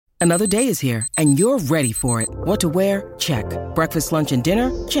Another day is here, and you're ready for it. What to wear? Check. Breakfast, lunch, and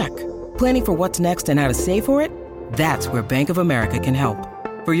dinner? Check. Planning for what's next and how to save for it? That's where Bank of America can help.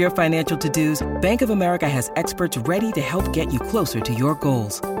 For your financial to-dos, Bank of America has experts ready to help get you closer to your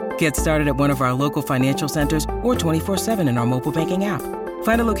goals. Get started at one of our local financial centers or 24/7 in our mobile banking app.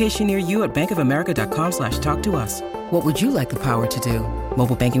 Find a location near you at bankofamerica.com/talktous. What would you like the power to do?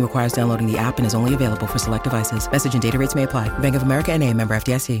 Mobile banking requires downloading the app and is only available for select devices. Message and data rates may apply. Bank of America N.A., member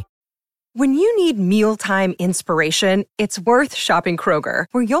FDIC. When you need mealtime inspiration, it's worth shopping Kroger,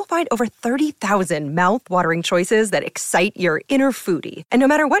 where you'll find over 30,000 mouth-watering choices that excite your inner foodie. And no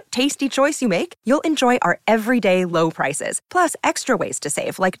matter what tasty choice you make, you'll enjoy our everyday low prices, plus extra ways to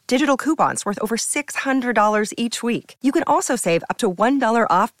save, like digital coupons worth over $600 each week. You can also save up to $1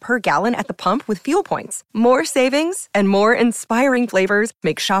 off per gallon at the pump with fuel points. More savings and more inspiring flavors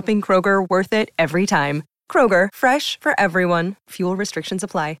make shopping Kroger worth it every time. Kroger, fresh for everyone. Fuel restrictions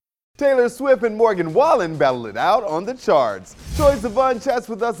apply. Taylor Swift and Morgan Wallen battle it out on the charts. Troye Sivan chats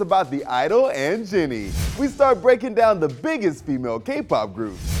with us about The Idol and Jenny. We start breaking down the biggest female K-pop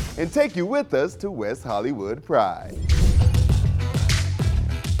groups and take you with us to West Hollywood Pride.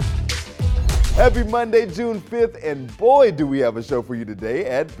 Happy Monday, June 5th, and boy, do we have a show for you today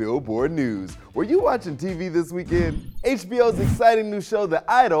at Billboard News. Were you watching TV this weekend? HBO's exciting new show, The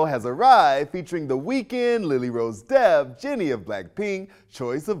Idol, has arrived, featuring The Weeknd, Lily Rose Depp, Jenny of Blackpink,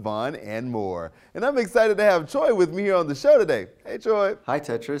 Troye Sivan, and more. And I'm excited to have Troye with me here on the show today. Hey, Troye. Hi,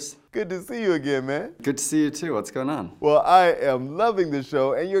 Tetris. Good to see you again, man. Good to see you too. What's going on? Well, I am loving the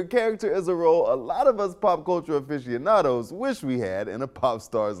show, and your character is a role a lot of us pop culture aficionados wish we had in a pop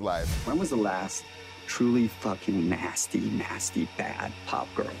star's life. When was the last truly fucking nasty, bad pop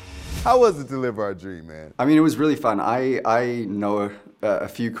girl? How was it to live our dream, man? I mean, it was really fun. I know a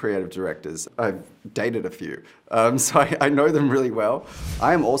few creative directors. I've dated a few, so I know them really well.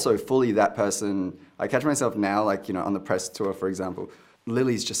 I am also fully that person. I catch myself now, like, you know, on the press tour, for example.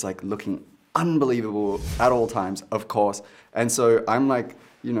 Lily's just like looking unbelievable at all times, of course. And so I'm like,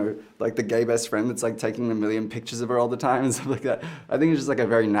 you know, like the gay best friend that's like taking a million pictures of her all the time and stuff like that. I think it's just like a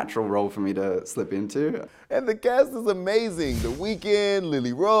very natural role for me to slip into. And the cast is amazing. The Weeknd,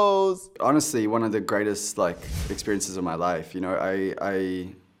 Lily Rose. Honestly, one of the greatest like experiences of my life. You know,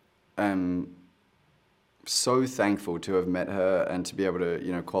 I am so thankful to have met her and to be able to,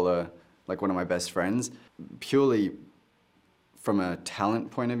 you know, call her like one of my best friends, purely from a talent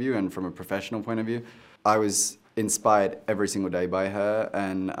point of view and from a professional point of view. I was inspired every single day by her,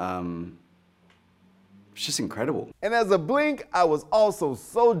 and it's just incredible. And as a Blink, I was also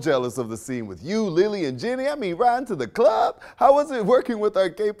so jealous of the scene with you, Lily, and Jenny. I mean, riding to the club. How was it working with our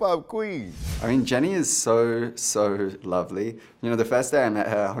K-pop queen? I mean, Jenny is so lovely. You know, the first day I met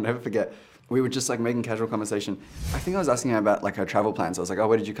her, I'll never forget, we were just like making casual conversation. I think I was asking her about like her travel plans. I was like, oh,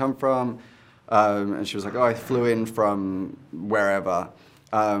 where did you come from? And she was like, oh, I flew in from wherever.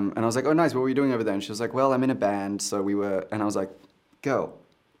 And I was like, oh, nice, what were you doing over there? And she was like, well, I'm in a band, so we were, and I was like, girl,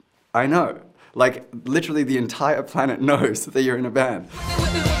 I know. Like, literally the entire planet knows that you're in a band.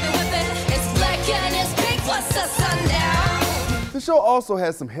 The show also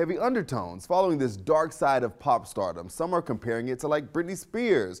has some heavy undertones, following this dark side of pop stardom. Some are comparing it to like Britney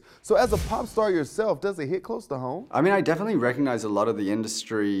Spears. So as a pop star yourself, does it hit close to home? I mean, I definitely recognize a lot of the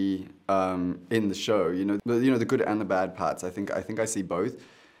industry in the show, you know, the good and the bad parts. I think I see both.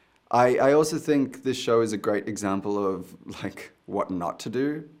 I also think this show is a great example of like what not to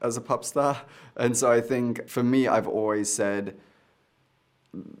do as a pop star. And so I think for me, I've always said,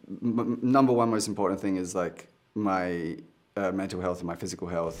 number one most important thing is like my mental health and my physical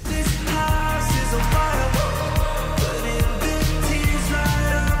health.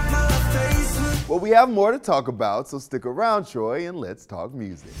 Well, we have more to talk about, so stick around, Troye, and let's talk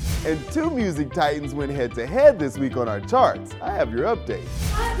music. And two music titans went head-to-head this week on our charts. I have your update.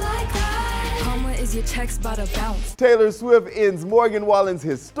 Is your checks about to bounce? Taylor Swift ends Morgan Wallen's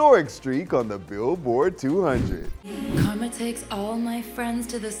historic streak on the Billboard 200. Karma takes all my friends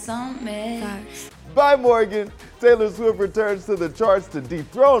to the summit. Facts. Bye, Morgan. Taylor Swift returns to the charts to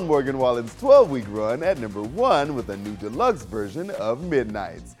dethrone Morgan Wallen's 12-week run at #1 with a new deluxe version of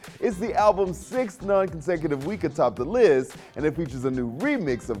Midnights. It's the album's 6th non-consecutive week atop the list, and it features a new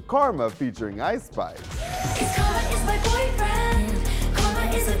remix of Karma featuring Ice Spice. Cause Karma is my boyfriend.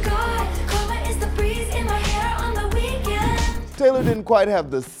 Karma is a god. Karma is the breeze in my hair on the weekend. Taylor didn't quite have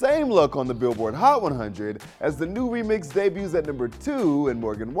the same luck on the Billboard Hot 100 as the new remix debuts at #2 and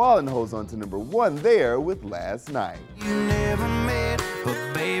Morgan Wallen holds on to #1 there with Last Night. You never met, but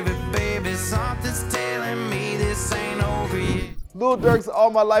baby, something's telling me this ain't over yet. Lil Durk's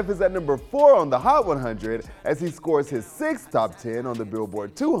All My Life is at number 4 on the Hot 100 as he scores his 6th top 10 on the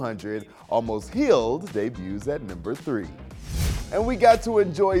Billboard 200. Almost Healed debuts at number 3. And we got to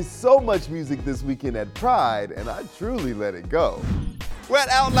enjoy so much music this weekend at Pride, and I truly let it go. We're at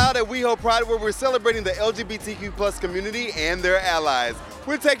Out Loud at WeHo Pride, where we're celebrating the LGBTQ+ community and their allies.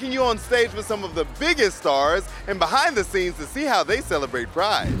 We're taking you on stage with some of the biggest stars and behind the scenes to see how they celebrate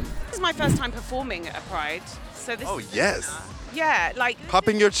Pride. This is my first time performing at Pride, so this is yes. Yeah, like,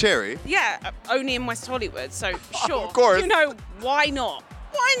 Popping your cherry. yeah, only in West Hollywood, so sure. Of course. You know, why not?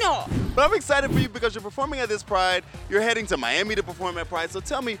 Why not? But I'm excited for you because you're performing at this Pride. You're heading to Miami to perform at Pride. So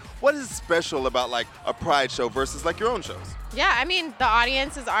tell me, what is special about like a Pride show versus like your own shows? Yeah, I mean, the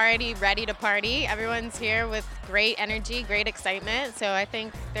audience is already ready to party. Everyone's here with great energy, great excitement. So I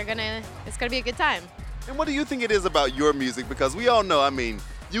think it's gonna be a good time. And what do you think it is about your music? Because we all know, I mean,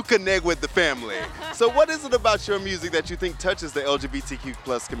 you connect with the family. So what is it about your music that you think touches the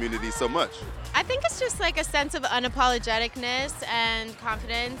LGBTQ+ community so much? I think it's just like a sense of unapologeticness and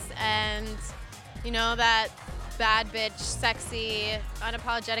confidence and, you know, that bad bitch, sexy,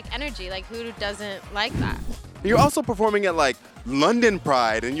 unapologetic energy. Like, who doesn't like that? You're also performing at like London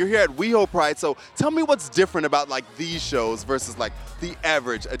Pride and you're here at WeHo Pride. So tell me what's different about like these shows versus like the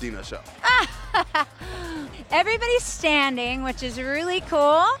average Adina show. Everybody's standing, which is really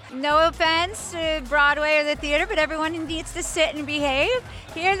cool. No offense to Broadway or the theater, but everyone needs to sit and behave.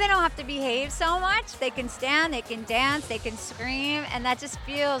 Here, they don't have to behave so much. They can stand, they can dance, they can scream, and that just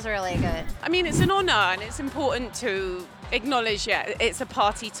feels really good. I mean, it's an honor and it's important to acknowledge, yeah, it's a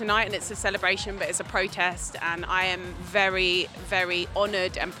party tonight and it's a celebration, but it's a protest, and I am very, very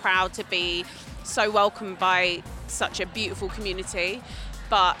honored and proud to be so welcomed by such a beautiful community.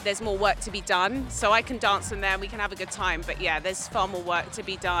 But there's more work to be done. So I can dance in there and we can have a good time. But yeah, there's far more work to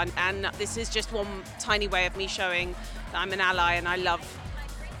be done. And this is just one tiny way of me showing that I'm an ally and I love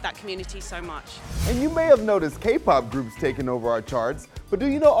that community so much. And you may have noticed K-pop groups taking over our charts, but do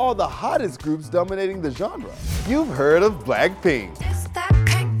you know all the hottest groups dominating the genre? You've heard of Blackpink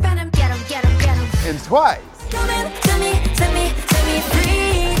and Twice.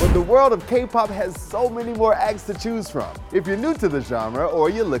 But the world of K-pop has so many more acts to choose from. If you're new to the genre or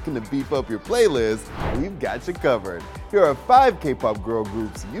you're looking to beef up your playlist, we've got you covered. Here are 5 K-pop girl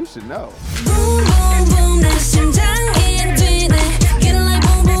groups you should know.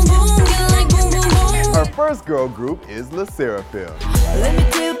 Our first girl group is SSERAFIM.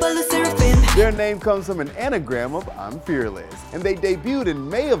 Their name comes from an anagram of I'm Fearless, and they debuted in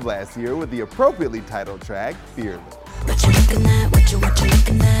May of last year with the appropriately titled track, Fearless.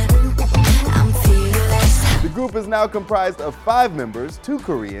 The group is now comprised of 5 members, 2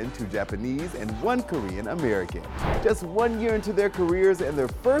 Korean, 2 Japanese, and 1 Korean American. Just 1 year into their careers, and their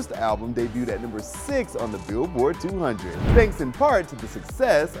first album debuted at number 6 on the Billboard 200, thanks in part to the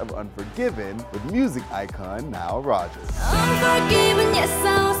success of Unforgiven with music icon Nile Rodgers.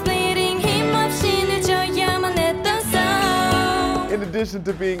 In addition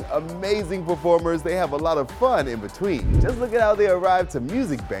to being amazing performers, they have a lot of fun in between. Just look at how they arrived to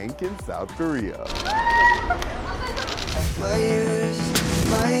Music Bank in South Korea.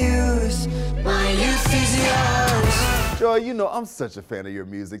 Troye, you know I'm such a fan of your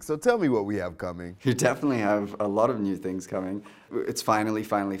music, so tell me what we have coming. You definitely have a lot of new things coming. It's finally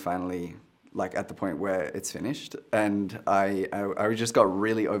like at the point where it's finished, and I just got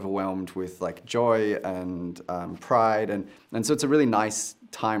really overwhelmed with like joy and pride, and so it's a really nice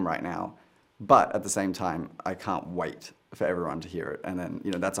time right now. But at the same time, I can't wait for everyone to hear it, and then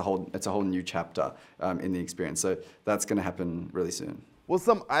it's a whole new chapter in the experience. So that's going to happen really soon. Will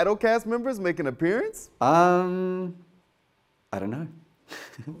some Idol cast members make an appearance? I don't know.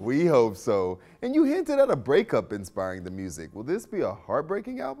 We hope so. And you hinted at a breakup inspiring the music. Will this be a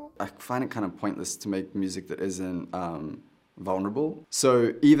heartbreaking album? I find it kind of pointless to make music that isn't vulnerable.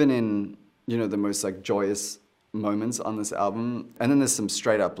 So even in the most like joyous moments on this album, and then there's some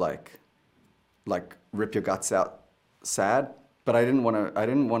straight up like rip your guts out sad. But I didn't want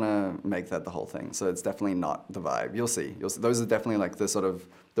to make that the whole thing. So it's definitely not the vibe. You'll see. Those are definitely like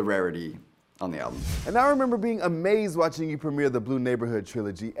the rarity on the album. And I remember being amazed watching you premiere the Blue Neighborhood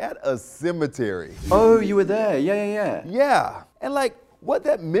trilogy at a cemetery. Oh, you were there. Yeah. Yeah. And like, what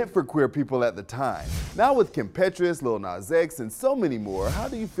that meant for queer people at the time. Now with Kim Petras, Lil Nas X, and so many more, how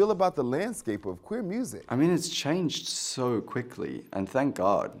do you feel about the landscape of queer music? I mean, it's changed so quickly, and thank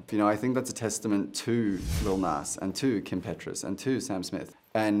God. I think that's a testament to Lil Nas, and to Kim Petras, and to Sam Smith.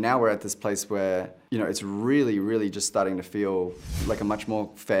 And now we're at this place where, it's really, really just starting to feel like a much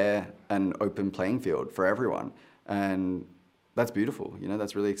more fair and open playing field for everyone. And that's beautiful. You know,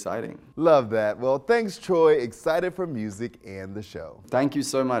 that's really exciting. Love that. Well, thanks, Troye. Excited for music and the show. Thank you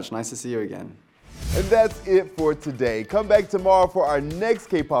so much. Nice to see you again. And that's it for today. Come back tomorrow for our next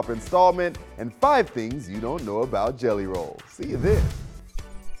K-pop installment and 5 things you don't know about Jelly Roll. See you then.